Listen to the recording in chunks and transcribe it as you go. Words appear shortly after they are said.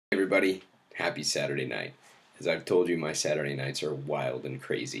everybody. Happy Saturday night. As I've told you, my Saturday nights are wild and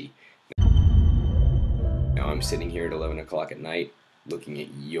crazy. Now I'm sitting here at 11 o'clock at night looking at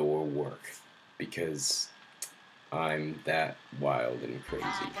your work because I'm that wild and crazy.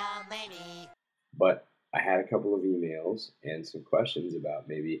 But I had a couple of emails and some questions about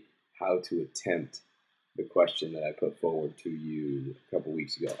maybe how to attempt the question that I put forward to you a couple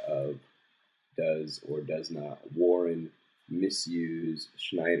weeks ago of does or does not Warren misuse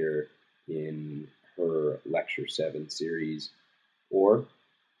Snyder in her Lecture 7 series, or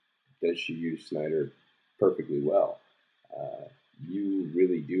does she use Snyder perfectly well? You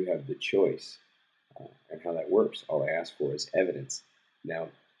really do have the choice, and how that works. All I ask for is evidence. Now,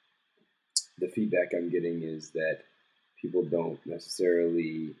 the feedback I'm getting is that people don't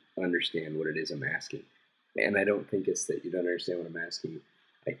necessarily understand what it is I'm asking. And I don't think it's that you don't understand what I'm asking.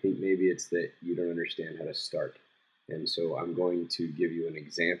 I think maybe it's that you don't understand how to start. And so I'm going to give you an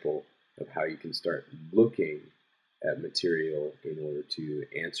example of how you can start looking at material in order to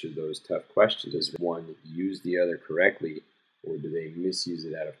answer those tough questions. Does one use the other correctly, or do they misuse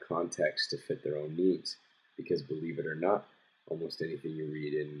it out of context to fit their own needs? Because believe it or not, almost anything you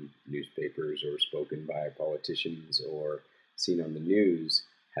read in newspapers or spoken by politicians or seen on the news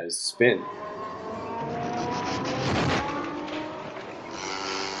has spin.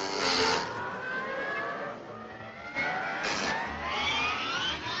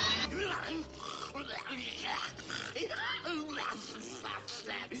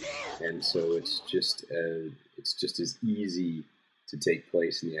 And so it's just as easy to take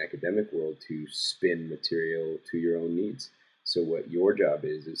place in the academic world to spin material to your own needs. So what your job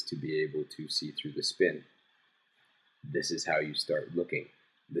is to be able to see through the spin. This is how you start looking.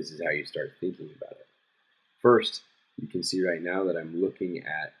 This is how you start thinking about it. First, you can see right now that I'm looking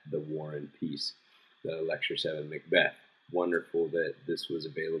at the Warren piece, the Lecture 7 Macbeth. Wonderful that this was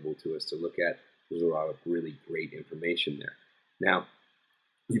available to us to look at. There's a lot of really great information there. Now,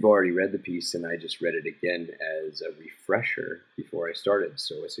 you've already read the piece, and I just read it again as a refresher before I started.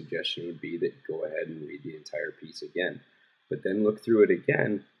 So a suggestion would be that go ahead and read the entire piece again, but then look through it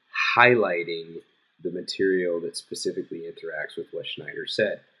again, highlighting the material that specifically interacts with what Snyder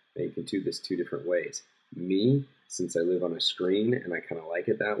said. Now you can do this two different ways. Me, since I live on a screen and I kind of like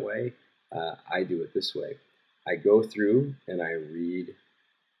it that way, I do it this way. I go through and I read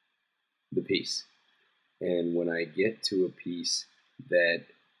the piece. And when I get to a piece that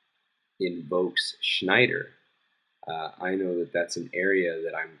invokes Snyder, I know that that's an area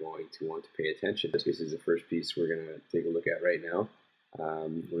that I'm going to want to pay attention to. This is the first piece we're going to take a look at right now.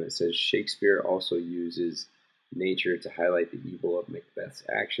 When it says Shakespeare also uses nature to highlight the evil of Macbeth's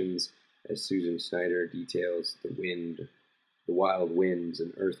actions, as Susan Snyder details the wild winds,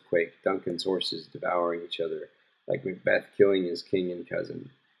 an earthquake, Duncan's horses devouring each other, like Macbeth killing his king and cousin,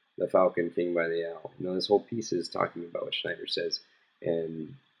 the falcon king by the owl. Now this whole piece is talking about what Snyder says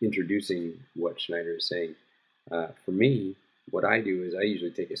and introducing what Snyder is saying. For me, what I do is I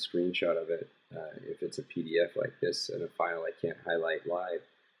usually take a screenshot of it. If it's a PDF like this and a file I can't highlight live,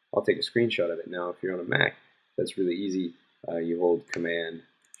 I'll take a screenshot of it. Now, if you're on a Mac, that's really easy. You hold Command,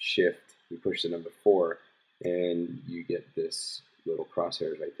 Shift, you push the number 4, and you get this little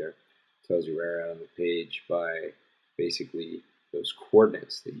crosshairs right there. It tells you where on the page by basically those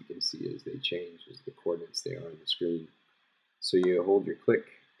coordinates that you can see as they change, as the coordinates they are on the screen. So you hold your click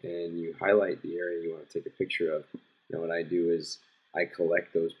and you highlight the area you want to take a picture of. Now what I do is I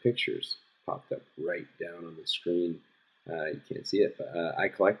collect those pictures, popped up right down on the screen. You can't see it, but I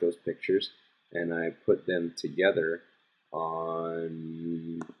collect those pictures and I put them together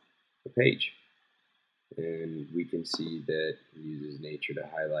on the page. And we can see that it uses nature to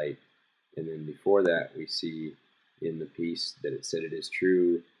highlight. And then before that, we see in the piece that it said it is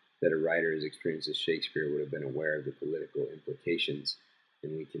true that a writer as experienced as Shakespeare would have been aware of the political implications.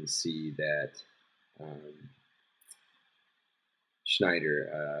 And we can see that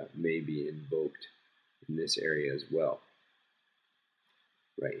Snyder may be invoked in this area as well.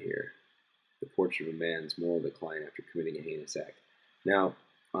 Right here. The portrait of a man's moral decline after committing a heinous act. Now,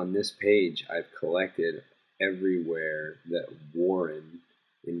 on this page, I've collected everywhere that Warren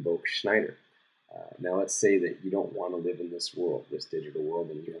invokes Snyder. Now, let's say that you don't want to live in this world, this digital world,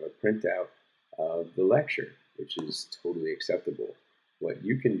 and you have a printout of the lecture, which is totally acceptable. What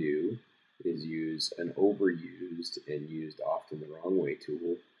you can do is use an overused and used often the wrong way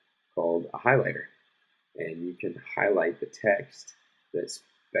tool called a highlighter. And you can highlight the text that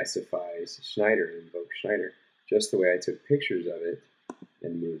specifies Snyder and invokes Snyder, just the way I took pictures of it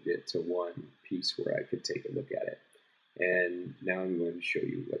and moved it to one piece where I could take a look at it. And now I'm going to show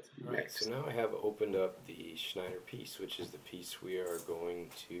you what to do Alright, next. so now I have opened up the Snyder piece, which is the piece we are going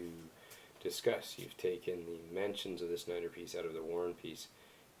to discuss. You've taken the mentions of the Snyder piece out of the Warren piece,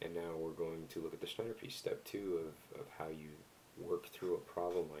 and now we're going to look at the Snyder piece, step 2 of how you work through a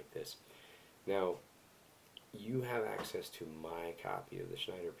problem like this. Now, you have access to my copy of the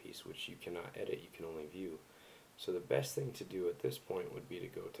Snyder piece, which you cannot edit, you can only view. So the best thing to do at this point would be to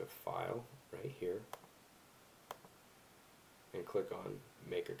go to File, right here, and click on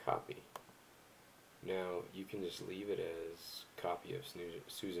Make a Copy. Now, you can just leave it as copy of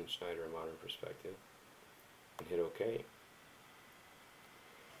Susan Snyder, A Modern Perspective, and hit OK.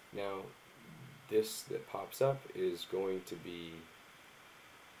 Now, this that pops up is going to be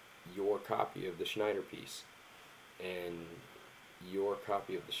your copy of the Snyder piece. And your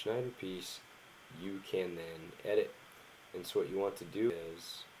copy of the Snyder piece, you can then edit. And so what you want to do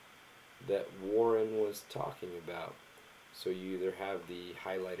is that Warren was talking about. So you either have the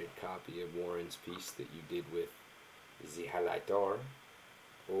highlighted copy of Warren's piece that you did with the highlighter,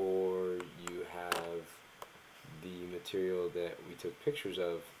 or you have the material that we took pictures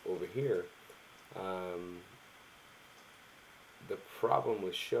of over here. The problem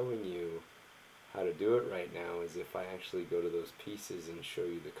with showing you how to do it right now is if I actually go to those pieces and show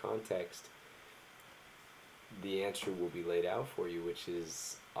you the context, the answer will be laid out for you, which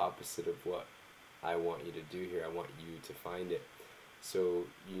is opposite of what I want you to do here. I want you to find it. So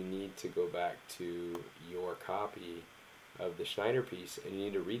you need to go back to your copy of the Snyder piece and you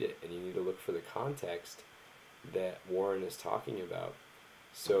need to read it and you need to look for the context that Warren is talking about.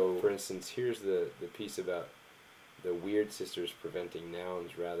 So for instance, here's the piece about the weird sisters preventing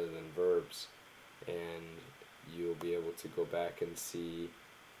nouns rather than verbs, and you'll be able to go back and see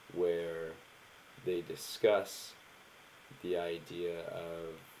where they discuss the idea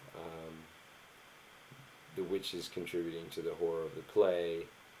of the witches contributing to the horror of the play,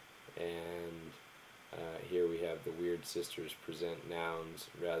 and here we have the weird sisters present nouns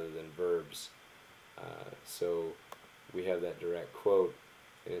rather than verbs. So we have that direct quote,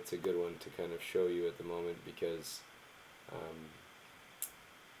 and it's a good one to kind of show you at the moment because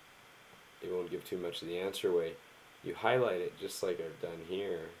it won't give too much of the answer away. You highlight it just like I've done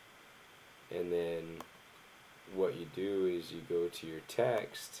here, and then what you do is you go to your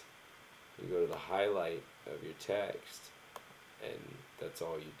text, you go to the highlight of your text, and that's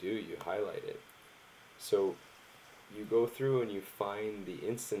all you do, you highlight it. So you go through and you find the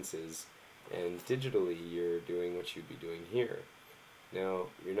instances, and digitally you're doing what you'd be doing here. Now,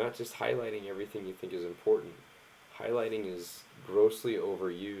 you're not just highlighting everything you think is important. Highlighting is grossly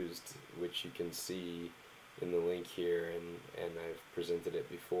overused, which you can see in the link here, and I've presented it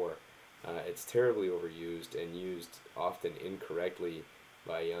before. It's terribly overused and used often incorrectly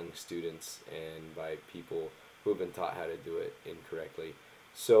by young students and by people who have been taught how to do it incorrectly.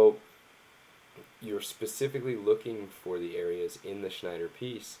 So you're specifically looking for the areas in the Snyder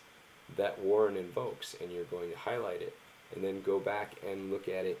piece that Warren invokes, and you're going to highlight it and then go back and look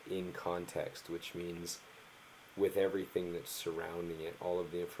at it in context, which means with everything that's surrounding it, all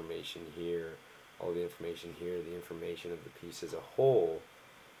of the information here, all the information here, the information of the piece as a whole,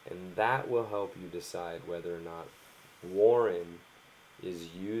 and that will help you decide whether or not Warren is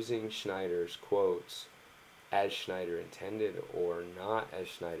using Snyder's quotes as Snyder intended or not as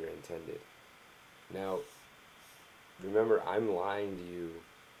Snyder intended. Now, remember, I'm lying to you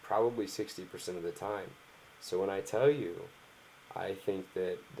probably 60% of the time. So when I tell you I think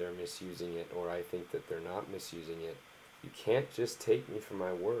that they're misusing it or I think that they're not misusing it, you can't just take me for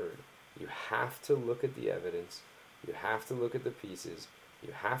my word. You have to look at the evidence, you have to look at the pieces,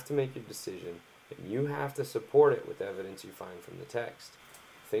 you have to make your decision, and you have to support it with evidence you find from the text.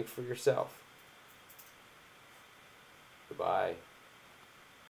 Think for yourself. Goodbye.